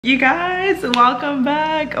You guys, welcome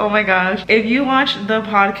back. Oh my gosh, if you watched the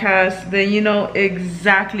podcast, then you know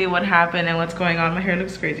exactly what happened and what's going on. My hair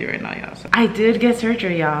looks crazy right now, y'all. So I did get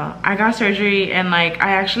surgery, y'all. I got surgery and like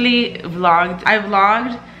I actually vlogged. I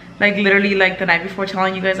vlogged like literally like the night before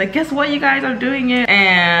telling you guys like, guess what, you guys are doing it.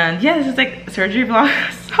 And yeah, this is like surgery vlog.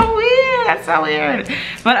 So weird, that's so weird.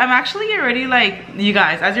 But I'm actually already like, you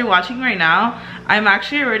guys, as you're watching right now, I'm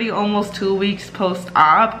actually already almost 2 weeks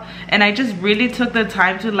post-op, and I just really took the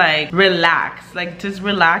time to like relax, like just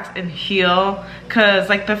relax and heal, because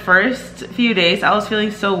like the first few days I was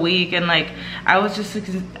feeling so weak and like I was just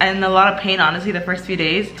in a lot of pain, honestly, the first few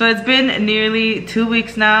days. So it's been nearly 2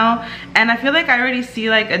 weeks now, and I feel like I already see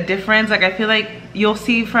like a difference. Like I feel like you'll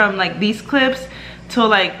see from like these clips to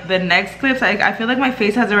like the next clips, I feel like my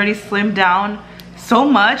face has already slimmed down so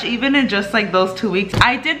much, even in just like those 2 weeks.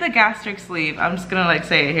 I did the gastric sleeve. I'm just gonna like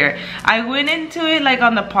say it here. I went into it like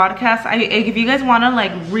on the podcast. If you guys want to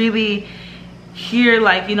like really hear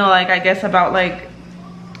like, you know, like I guess about like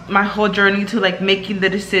my whole journey to like making the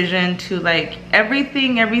decision to like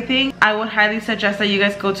everything, I would highly suggest that you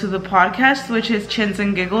guys go to the podcast, which is Chins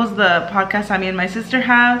and Giggles, the podcast me and my sister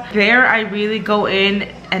have. There I really go in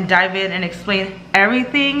and dive in and explain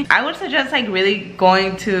everything. I would suggest like really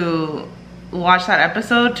going to watch that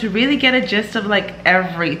episode to really get a gist of like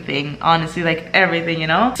everything, honestly, like everything, you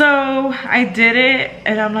know. So I did it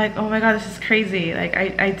and I'm like, oh my god, this is crazy. Like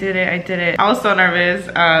I did it. I was so nervous.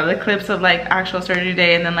 The clips of like actual surgery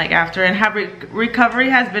day and then like after, and how recovery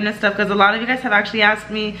has been and stuff, because a lot of you guys have actually asked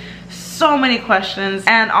me so many questions.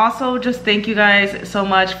 And also just thank you guys so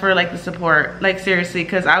much for like the support, like seriously,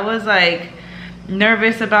 because I was like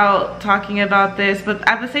nervous about talking about this, but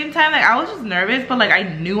at the same time like I was just nervous, but like I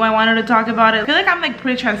knew I wanted to talk about it. I feel like I'm like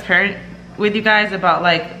pretty transparent with you guys about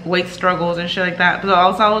like weight struggles and shit like that, but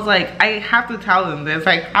also I was like, I have to tell them this,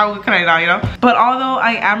 like how can I not, you know. But although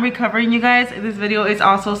I am recovering, you guys, this video is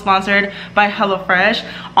also sponsored by HelloFresh.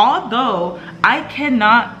 Although I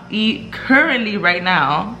cannot eat currently right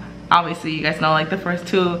now, obviously you guys know like the first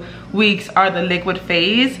 2 weeks are the liquid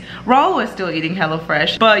phase. Raul is still eating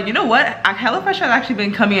HelloFresh, but you know what, HelloFresh has actually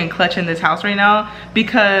been coming in clutch in this house right now,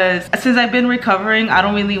 because since I've been recovering, I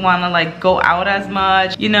don't really want to like go out as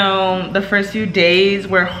much. You know, the first few days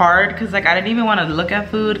were hard because like I didn't even want to look at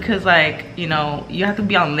food, because like, you know, you have to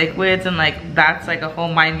be on liquids and like that's like a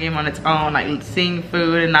whole mind game on its own, like seeing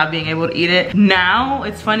food and not being able to eat it. Now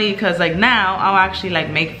it's funny because like now I'll actually like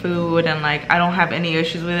make food and like I don't have any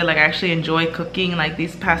issues with it. Like I actually enjoy cooking like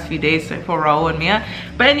these past few days for Raul and Mia.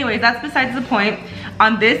 But anyways, that's besides the point.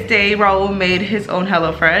 On this day, Raul made his own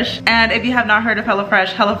HelloFresh. And if you have not heard of HelloFresh,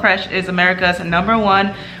 HelloFresh is America's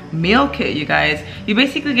 #1 meal kit, you guys. You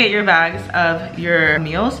basically get your bags of your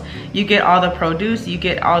meals. You get all the produce, you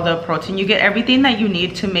get all the protein, you get everything that you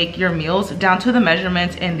need to make your meals down to the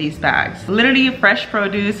measurements in these bags. Literally fresh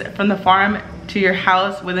produce from the farm to your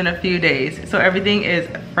house within a few days. So everything is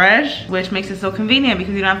fresh, which makes it so convenient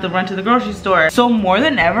because you don't have to run to the grocery store. So more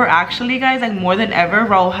than ever, actually guys, like more than ever,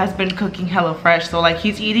 Raul has been cooking HelloFresh. So like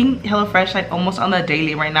he's eating HelloFresh like almost on the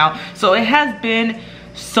daily right now. So it has been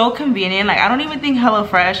so convenient. Like I don't even think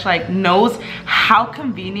HelloFresh like knows how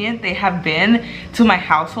convenient they have been to my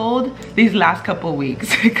household these last couple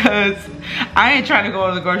weeks, because I ain't trying to go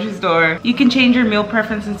to the grocery store. You can change your meal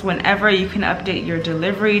preferences whenever. You can update your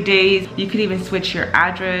delivery days. You can even switch your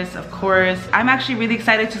address, of course. I'm actually really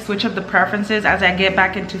excited to switch up the preferences as I get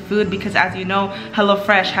back into food, because as you know,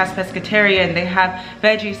 HelloFresh has pescatarian, they have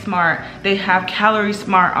Veggie Smart, they have Calorie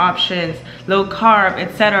Smart options, low carb,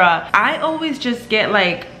 etc. I always just get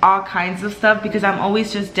like all kinds of stuff because I'm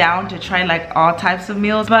always just down to try like all types of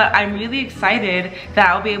meals. But I'm really excited that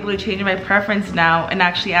I'll be able to change my preference now and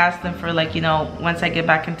actually ask them for like, you know, once I get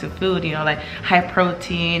back into food, you know, like high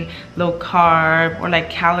protein, low carb, or like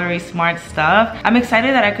calorie smart stuff. I'm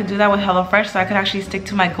excited that I could do that with HelloFresh, so I could actually stick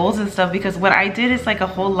to my goals and stuff, because what I did is like a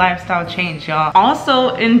whole lifestyle change, y'all.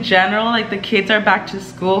 Also in general, like the kids are back to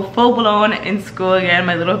school, full blown in school again.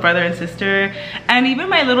 My little brother and sister, and even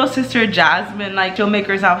my little sister Jasmine, like she'll make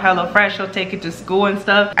herself HelloFresh, she'll take it to school and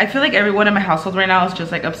stuff. I feel like everyone in my household right now is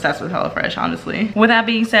just like obsessed with HelloFresh, honestly. With that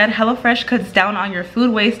being said, HelloFresh cuts down on your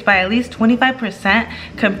food waste by at least 25%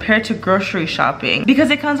 compared to grocery shopping,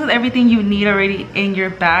 because it comes with everything you need already in your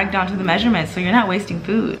bag down to the measurements, so you're not wasting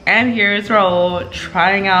food. And here's Raul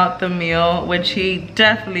trying out the meal, which he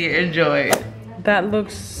definitely enjoyed. That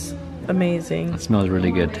looks amazing. It smells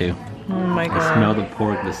really good too. Oh my god. I smell the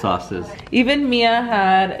pork, the sauces. Even Mia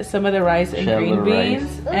had some of the rice and green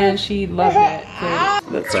beans, and she loved it.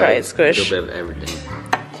 So let's try it, Squish. A little bit of everything.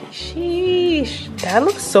 Sheesh. That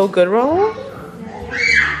looks so good, Raul.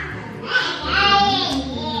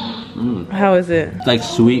 How is it? It's like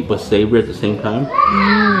sweet but savory at the same time.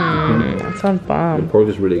 That sounds The bomb. pork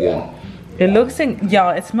is really good. It looks,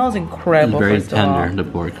 y'all, it smells incredible. It's very first of all. tender, the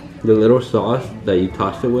pork. The little sauce that you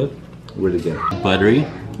tossed it with, really good. Buttery.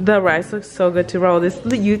 The rice looks so good too, bro.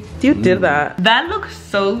 You did that. That looks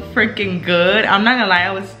so freaking good. I'm not gonna lie,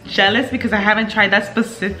 I was jealous because I haven't tried that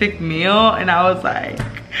specific meal, and I was like,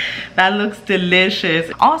 that looks delicious.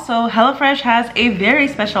 Also, HelloFresh has a very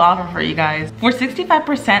special offer for you guys. For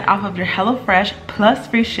 65% off of your HelloFresh plus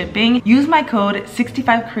free shipping, use my code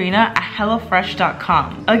 65Karina at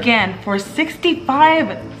HelloFresh.com. Again, for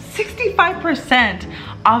 65%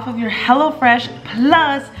 off of your HelloFresh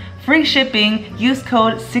plus free shipping, use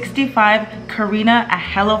code 65Karina at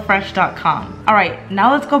HelloFresh.com. All right,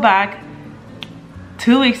 now let's go back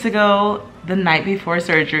 2 weeks ago, the night before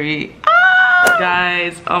surgery.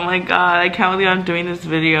 Guys, oh my god, I can't believe I'm doing this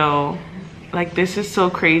video. Like, this is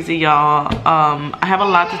so crazy, y'all. I have a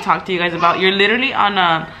lot to talk to you guys about. You're literally on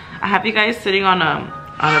a, I have you guys sitting on a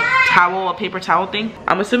towel, a paper towel thing.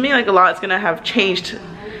 I'm assuming like a lot is gonna have changed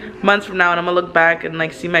months from now, and I'm gonna look back and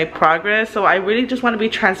like see my progress. So I really just want to be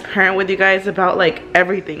transparent with you guys about like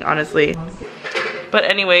everything, honestly. But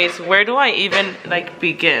anyways, where do I even like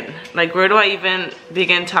begin? Like, where do I even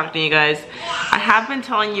begin talking to you guys? I have been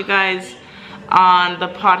telling you guys on the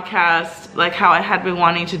podcast like how I had been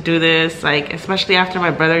wanting to do this, like especially after my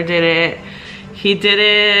brother did it. He did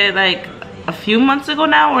it like a few months ago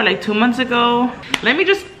now, or like 2 months ago. Let me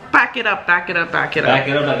just back it up like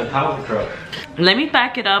a power truck. Let me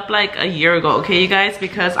back it up like a year ago, okay, you guys,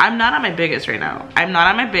 because I'm not at my biggest right now. I'm not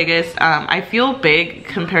at my biggest. I feel big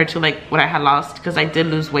compared to like what I had lost, because I did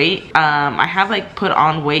lose weight. I have like put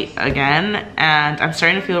on weight again, and I'm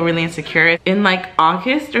starting to feel really insecure. In like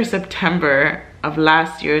August or September of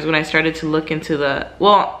last year is when I started to look into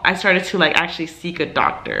I started to like actually seek a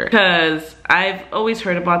doctor, because I've always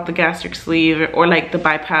heard about the gastric sleeve or like the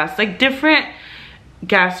bypass, like different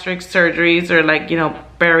gastric surgeries, or like, you know,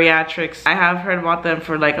 bariatrics. I have heard about them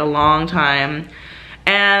for like a long time,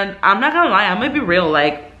 and I'm not gonna lie, I'm gonna be real,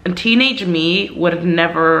 like teenage me would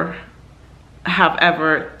never have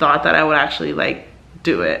ever thought that I would actually like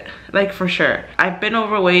do it, like for sure. I've been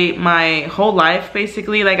overweight my whole life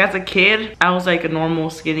basically. Like as a kid, I was like a normal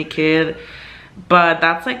skinny kid, but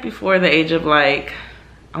that's like before the age of like,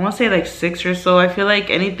 I want to say like 6 or so. I feel like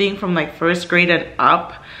anything from like first grade and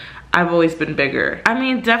up, I've always been bigger. I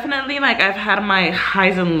mean, definitely like I've had my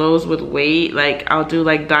highs and lows with weight. Like I'll do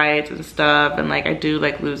like diets and stuff, and like I do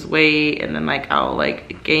like lose weight, and then like I'll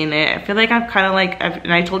like gain it. I feel like I've kind of like,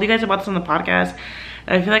 and I told you guys about this on the podcast,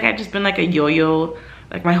 I feel like I've just been like a yo-yo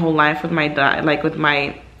like my whole life with my diet, like with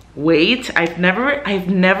my weight. I've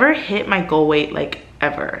never hit my goal weight like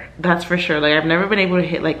ever, that's for sure. Like I've never been able to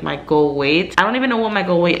hit like my goal weight. I don't even know what my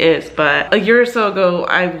goal weight is, but a year or so ago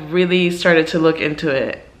I really started to look into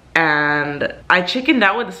it, and I chickened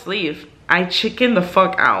out with the sleeve. I chickened the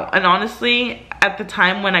fuck out. And honestly, at the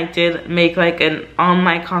time when I did make like an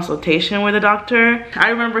online consultation with a doctor, I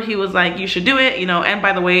remember he was like, you should do it, you know. And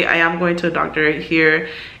by the way, I am going to a doctor here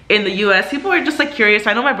in the US. People are just like curious.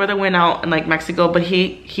 I know my brother went out in like Mexico, but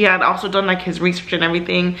he had also done like his research and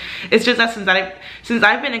everything. It's just that since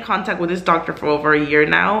I've been in contact with this doctor for over a year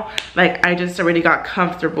now, like I just already got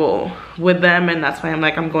comfortable with them, and that's why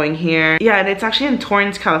I'm going here. Yeah, and it's actually in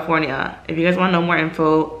Torrance, California. If you guys want to know more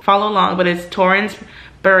info, follow along. But it's Torrance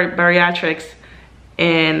Bariatrics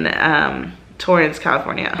in Torrance,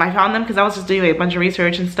 California. I found them because I was just doing a bunch of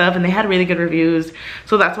research and stuff, and they had really good reviews,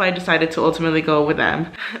 so that's why I decided to ultimately go with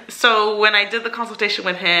them. So when I did the consultation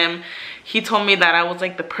with him, he told me that I was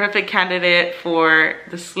like the perfect candidate for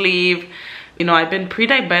the sleeve. You know, I've been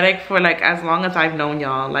pre-diabetic for like as long as I've known,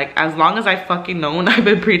 y'all. Like as long as I've fucking known, I've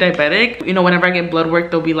been pre-diabetic. You know, whenever I get blood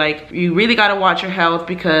work, they'll be like, you really gotta watch your health,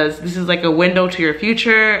 because this is like a window to your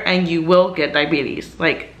future and you will get diabetes.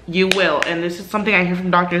 Like you will. And this is something I hear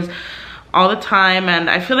from doctors all the time, and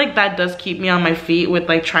I feel like that does keep me on my feet with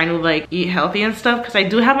like trying to like eat healthy and stuff, because I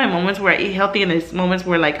do have my moments where I eat healthy, and there's moments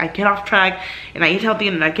where like I get off track and I eat healthy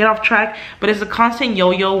and I get off track. But it's a constant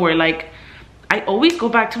yo-yo where like I always go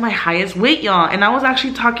back to my highest weight, y'all. And I was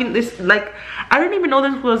actually talking this, like, I didn't even know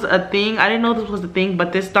this was a thing. I didn't know this was a thing,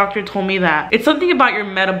 but this doctor told me that it's something about your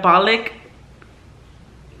metabolic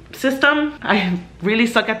system. I really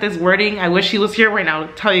suck at this wording. I wish he was here right now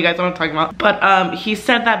to tell you guys what I'm talking about. But he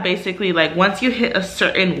said that basically like once you hit a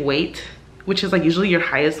certain weight, which is like usually your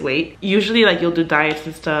highest weight, usually like you'll do diets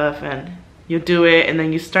and stuff, and you do it, and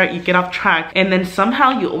then you get off track, and then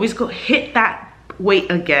somehow you always go hit that weight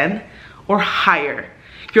again or higher.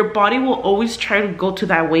 Your body will always try to go to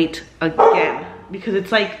that weight again. because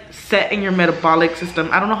it's like set in your metabolic system.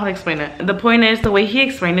 I don't know how to explain it. The point is, the way he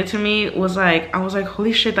explained it to me was like, I was like,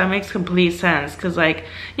 holy shit, that makes complete sense. Because like,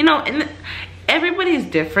 you know, and everybody's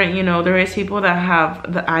different, you know. There is people that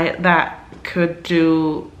have that could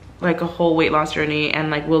do like a whole weight loss journey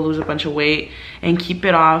and like will lose a bunch of weight and keep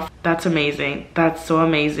it off. That's amazing. That's so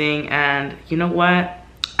amazing. And you know what,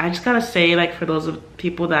 I just gotta say, like, for those of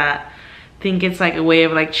people that think it's like a way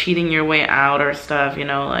of like cheating your way out or stuff, you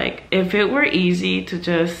know, like if it were easy to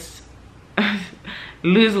just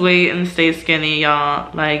lose weight and stay skinny,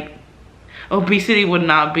 y'all, like obesity would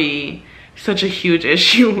not be such a huge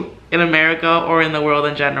issue in America or in the world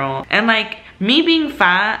in general. And like me being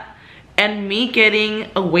fat and me getting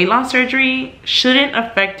a weight loss surgery shouldn't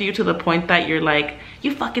affect you to the point that you're like,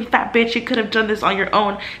 you fucking fat bitch, you could have done this on your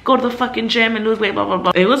own, go to the fucking gym and lose weight, blah blah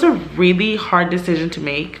blah. It was a really hard decision to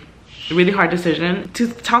make. Really hard decision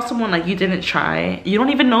to tell someone like you didn't try. You don't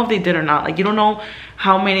even know if they did or not. Like, you don't know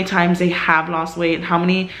how many times they have lost weight, how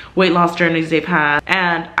many weight loss journeys they've had.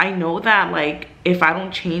 And I know that like if I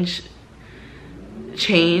don't change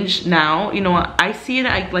now, you know, I see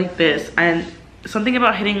it like this, and something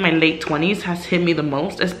about hitting my late 20s has hit me the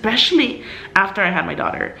most, especially after I had my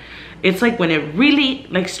daughter. It's like when it really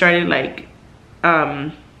like started, like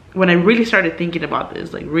when I really started thinking about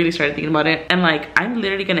this, like really started thinking about it. And like I'm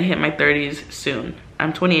literally gonna hit my 30s soon.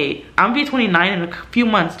 I'm 28. I'm gonna be 29 in a few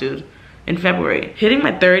months, dude, in February. Hitting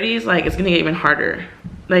my 30s, like it's gonna get even harder.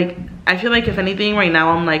 Like I feel like if anything right now,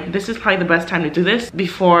 I'm like, this is probably the best time to do this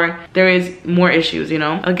before there is more issues, you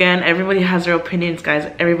know. Again, everybody has their opinions,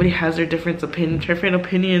 guys. Everybody has their different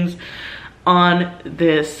opinions on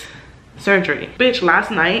this surgery. Bitch,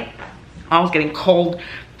 last night I was getting cold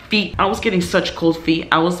feet. I was getting such cold feet.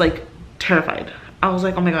 I was like terrified. I was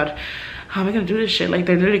like, oh my god, how am I gonna do this shit? Like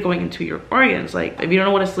they're literally going into your organs. Like if you don't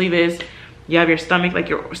know what a sleeve is, you have your stomach, like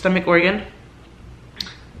your stomach organ,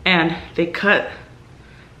 and they cut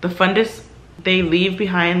the fundus they leave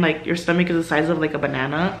behind. Like your stomach is the size of like a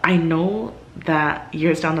banana. I know that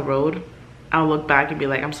years down the road I'll look back and be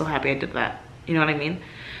like, I'm so happy I did that, you know what I mean?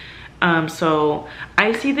 So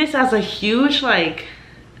I see this as a huge like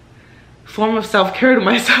form of self-care to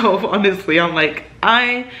myself. Honestly, I'm like,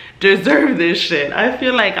 I deserve this shit. I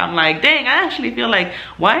feel like, I'm like, dang, I actually feel like,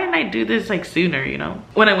 why didn't I do this like sooner, you know?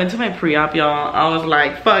 When I went to my pre-op, y'all, I was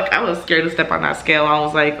like, fuck, I was scared to step on that scale. I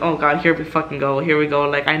was like, oh god, here we fucking go, here we go.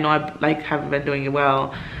 Like I know I like haven't been doing it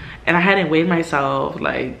well, and I hadn't weighed myself.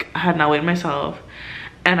 Like I had not weighed myself,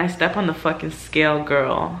 and I stepped on the fucking scale,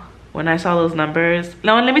 girl. When I saw those numbers,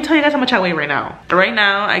 now let me tell you guys how much I weigh right now. Right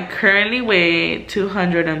now, I currently weigh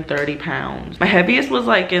 230 pounds. My heaviest was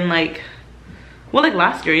like in like, well, like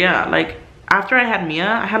last year, yeah. Like after I had Mia,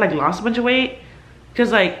 I had like lost a bunch of weight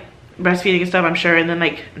because like breastfeeding and stuff, I'm sure. And then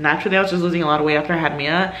like naturally, I was just losing a lot of weight after I had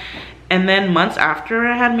Mia. And then months after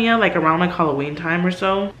I had Mia, like around like Halloween time or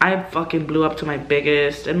so, I fucking blew up to my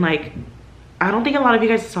biggest. And like, I don't think a lot of you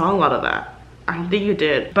guys saw a lot of that. I don't think you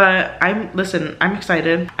did, but listen, I'm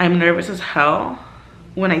excited. I'm nervous as hell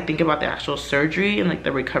when I think about the actual surgery and like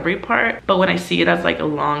the recovery part, but when I see it as like a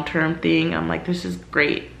long-term thing, I'm like, this is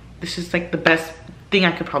great. This is like the best thing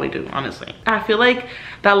I could probably do, honestly. I feel like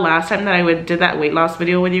that last time that I did that weight loss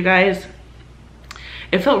video with you guys,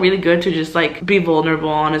 it felt really good to just like be vulnerable,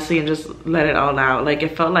 honestly, and just let it all out. Like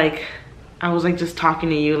it felt like I was like just talking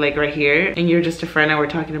to you like right here, and you're just a friend and we're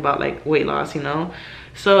talking about like weight loss, you know?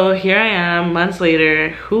 So here I am months later.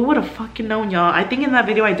 Who would have fucking known, y'all? I think in that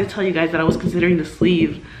video I did tell you guys that I was considering the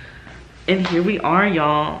sleeve, and here we are,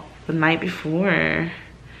 y'all, the night before. Oh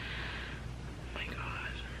my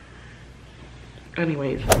god.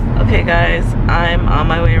 Anyways, okay guys, I'm on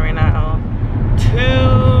my way right now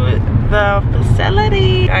to the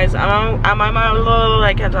facility. Guys, I'm on my little,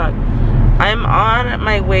 I can't talk. I'm on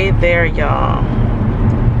my way there, y'all.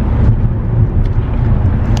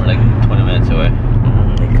 We're like 20 minutes away.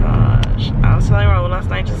 I was telling Raul last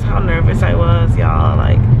night just how nervous I was, y'all.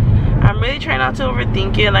 Like, I'm really trying not to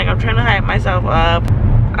overthink it. Like, I'm trying to hype myself up.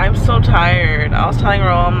 I'm so tired. I was telling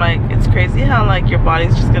Raul, I'm like, it's crazy how like your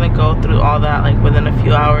body's just gonna go through all that like within a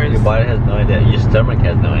few hours. Your body has no idea. Your stomach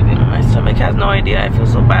has no idea. My stomach has no idea. I feel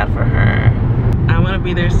so bad for her. I want to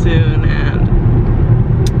be there soon, and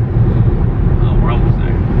oh, we're almost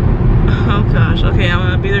there. oh gosh. Okay, I'm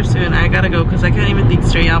gonna be there soon. I gotta go because I can't even think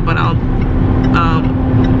straight out. But I'll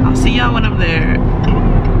see y'all when I'm there.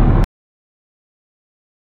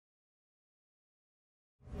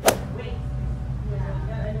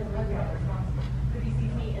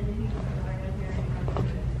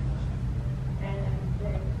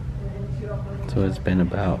 So it's been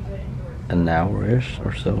about an hour-ish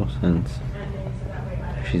or so since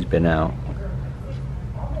she's been out.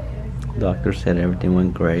 Doctor said everything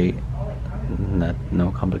went great.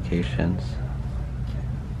 No complications.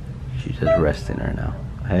 She's just resting her now.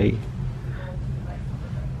 Hey,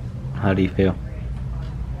 how do you feel?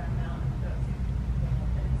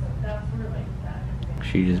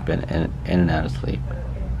 She's just been in and out of sleep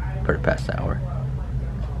for the past hour.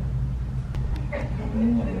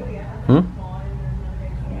 Hmm?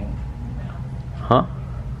 Huh?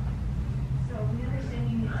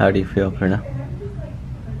 How do you feel, Karina?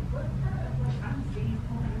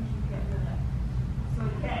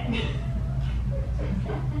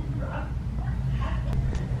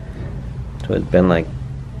 So it's been like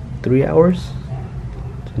 3 hours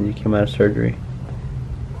since you came out of surgery.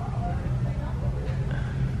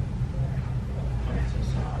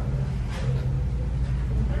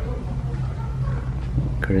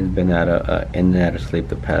 Karina's been in and out of sleep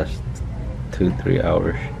the past 2-3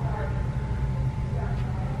 hours.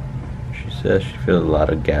 She says she feels a lot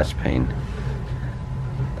of gas pain.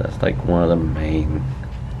 That's like one of the main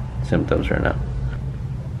symptoms right now.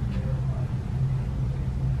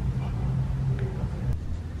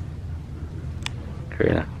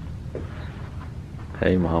 Karina.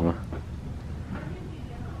 Hey, mama.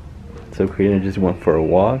 So Karina just went for a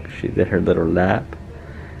walk. She did her little lap.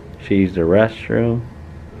 She used the restroom.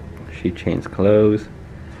 She changed clothes.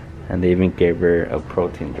 And they even gave her a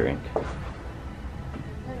protein drink.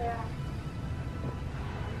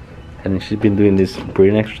 And then she's been doing this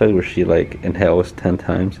breathing exercise where she like inhales 10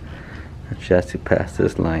 times. And she has to pass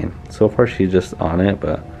this line. So far she's just on it,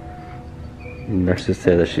 but nurses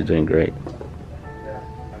say that she's doing great.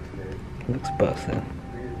 Looks busted.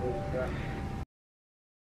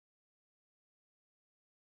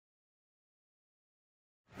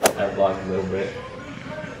 I vlogged a little bit.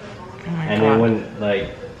 Oh my and God. then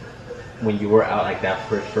when you were out like that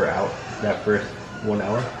first 1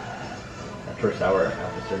 hour, that first hour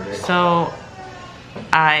after surgery. So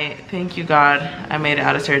I thank you God I made it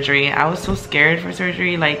out of surgery. I was so scared for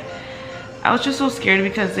surgery. Like I was just so scared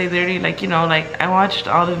because they literally like, you know, like I watched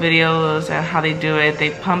all the videos and how they do it. They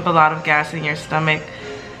pump a lot of gas in your stomach.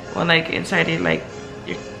 Well, like inside it, like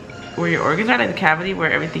where your organs are, like the cavity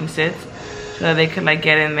where everything sits, so that they could like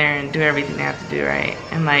get in there and do everything they have to do, right?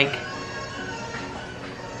 And like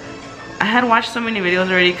I had watched so many videos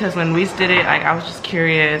already because when Luis did it, like I was just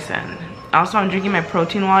curious. And also I'm drinking my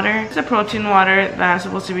protein water. It's a protein water that I'm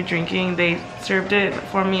supposed to be drinking. They served it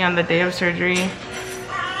for me on the day of surgery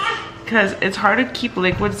because it's hard to keep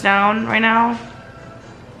liquids down right now.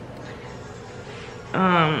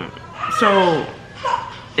 So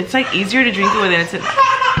it's like easier to drink it with it. It's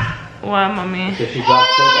what, mommy? So she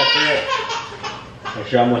dropped so back there, and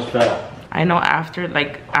she almost fell. I know after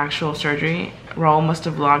like actual surgery, Raul must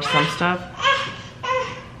have vlogged some stuff.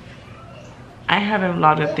 I haven't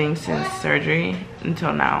vlogged a thing since surgery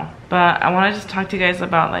until now. But I want to just talk to you guys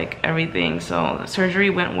about like everything. So surgery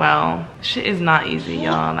went well. Shit is not easy,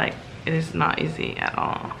 y'all. Like it is not easy at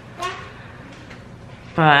all.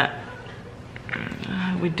 But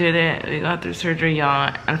we did it. We got through surgery,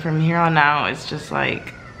 y'all. And from here on out, it's just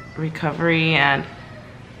like recovery, and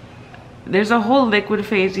there's a whole liquid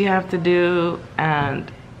phase you have to do. And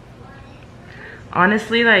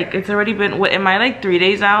honestly, like it's already been, what am I, like 3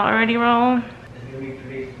 days out already, Raul?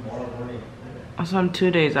 So I'm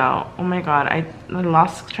 2 days out. Oh my God, I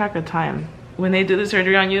lost track of time. When they do the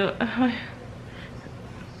surgery on you, I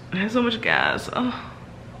have so much gas. Oh.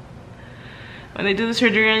 When they do the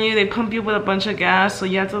surgery on you, they pump you with a bunch of gas, so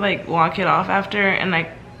you have to like walk it off after. And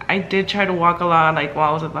like I did try to walk a lot like while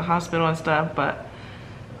I was at the hospital and stuff, but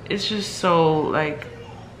it's just so like,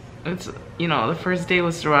 it's, you know, the first day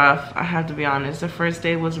was rough. I have to be honest, the first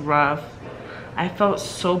day was rough. I felt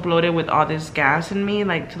so bloated with all this gas in me,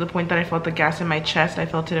 like to the point that I felt the gas in my chest, I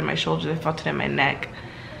felt it in my shoulders, I felt it in my neck,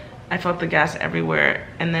 I felt the gas everywhere.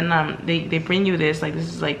 And then they bring you this, like this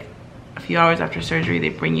is like a few hours after surgery, they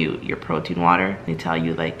bring you your protein water. They tell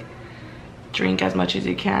you like drink as much as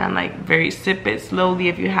you can, like sip it slowly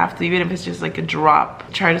if you have to, even if it's just like a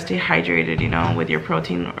drop. Try to stay hydrated, you know, with your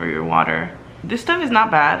protein or your water. This stuff is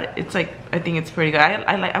not bad. It's like, I think it's pretty good.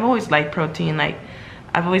 I've always liked protein. Like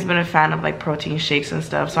I've always been a fan of like protein shakes and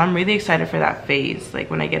stuff, so I'm really excited for that phase.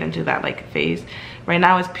 Like when I get into that like phase. Right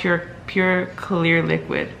now it's pure clear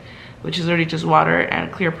liquid, which is already just water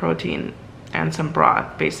and clear protein and some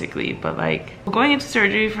broth basically. But like going into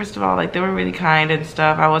surgery, first of all, like they were really kind and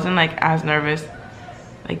stuff. I wasn't like as nervous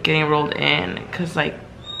like getting rolled in, because like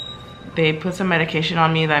they put some medication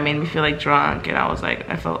on me that made me feel like drunk, and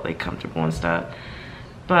I felt like comfortable and stuff.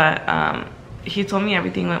 But he told me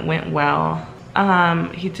everything went well.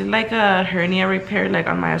 He did like a hernia repair like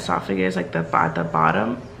on my esophagus, like at the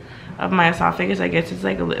bottom of my esophagus. I guess it's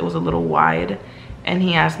like it was a little wide, and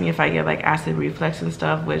he asked me if I get like acid reflux and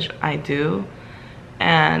stuff, which I do.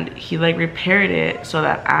 And he like repaired it so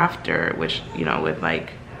that after, which, you know, with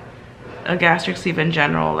like a gastric sleeve in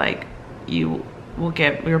general, like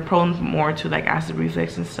you're prone more to like acid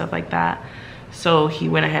reflux and stuff like that. So he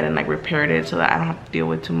went ahead and like repaired it so that I don't have to deal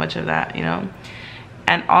with too much of that, you know.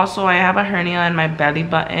 And also I have a hernia in my belly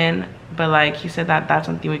button, but like he said that that's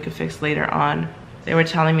something we could fix later on. They were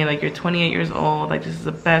telling me like, you're 28 years old, like this is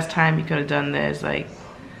the best time you could have done this, like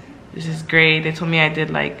this is great. They told me I did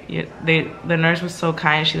like, the nurse was so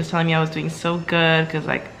kind. She was telling me I was doing so good because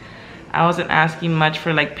like I wasn't asking much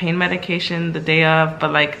for like pain medication the day of,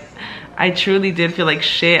 but like I truly did feel like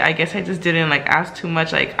shit. I guess I just didn't like ask too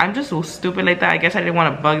much. Like I'm just so stupid like that. I guess I didn't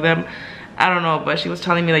want to bug them. I don't know, but she was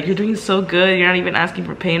telling me like, you're doing so good, you're not even asking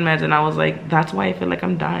for pain meds. And I was like, that's why I feel like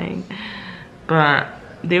I'm dying. But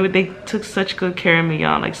they took such good care of me,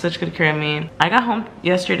 y'all, like such good care of me. I got home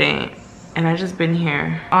yesterday and I just been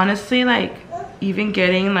here. Honestly, like even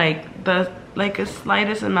getting like the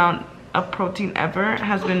slightest amount of protein ever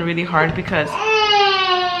has been really hard, because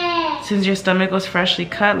since your stomach was freshly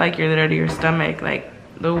cut, like you're literally your stomach, like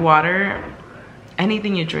the water,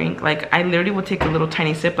 anything you drink, like I literally will take a little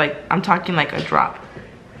tiny sip, like I'm talking like a drop.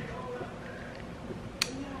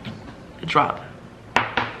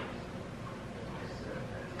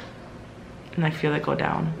 And I feel it go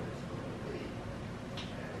down.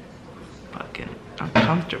 Fucking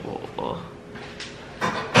uncomfortable. Ugh.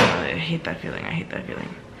 I hate that feeling. I hate that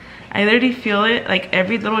feeling. I literally feel it, like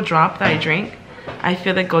every little drop that I drink, I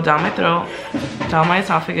feel it go down my throat, down my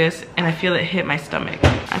esophagus, and I feel it hit my stomach.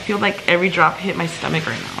 I feel like every drop hit my stomach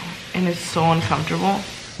right now, and it's so uncomfortable.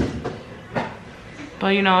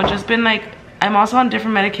 But you know, just been like, I'm also on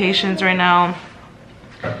different medications right now.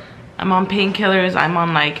 I'm on painkillers, I'm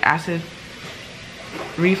on like acid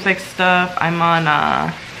reflux stuff, I'm on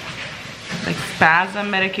like spasm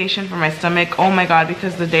medication for my stomach. Oh my god,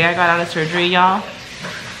 because the day I got out of surgery, y'all,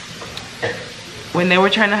 when they were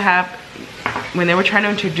trying to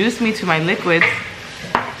introduce me to my liquids,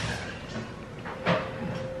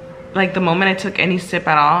 like the moment I took any sip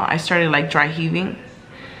at all, I started like dry heaving.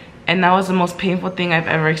 And that was the most painful thing I've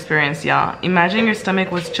ever experienced, y'all. Imagine your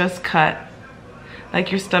stomach was just cut.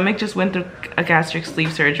 Like your stomach just went through a gastric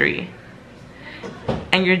sleeve surgery.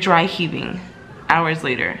 And you're dry heaving hours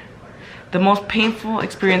later. The most painful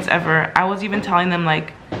experience ever. I was even telling them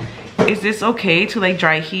like, is this okay to like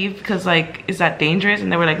dry heave? Because like, is that dangerous?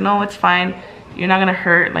 And they were like, no, it's fine. You're not gonna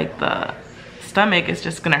hurt like the stomach. It's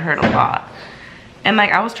just gonna hurt a lot. And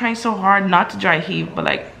like, I was trying so hard not to dry heave, but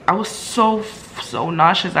like, I was so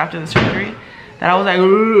nauseous after the surgery that I was like,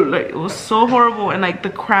 ugh, like it was so horrible. And like the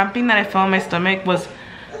cramping that I felt in my stomach was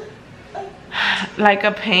like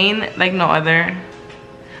a pain like no other.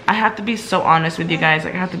 I have to be so honest with you guys.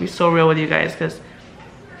 Like I have to be so real with you guys, because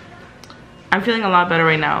I'm feeling a lot better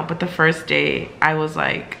right now. But the first day I was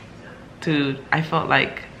like, dude, I felt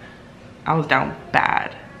like I was down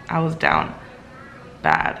bad. I was down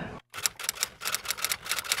bad.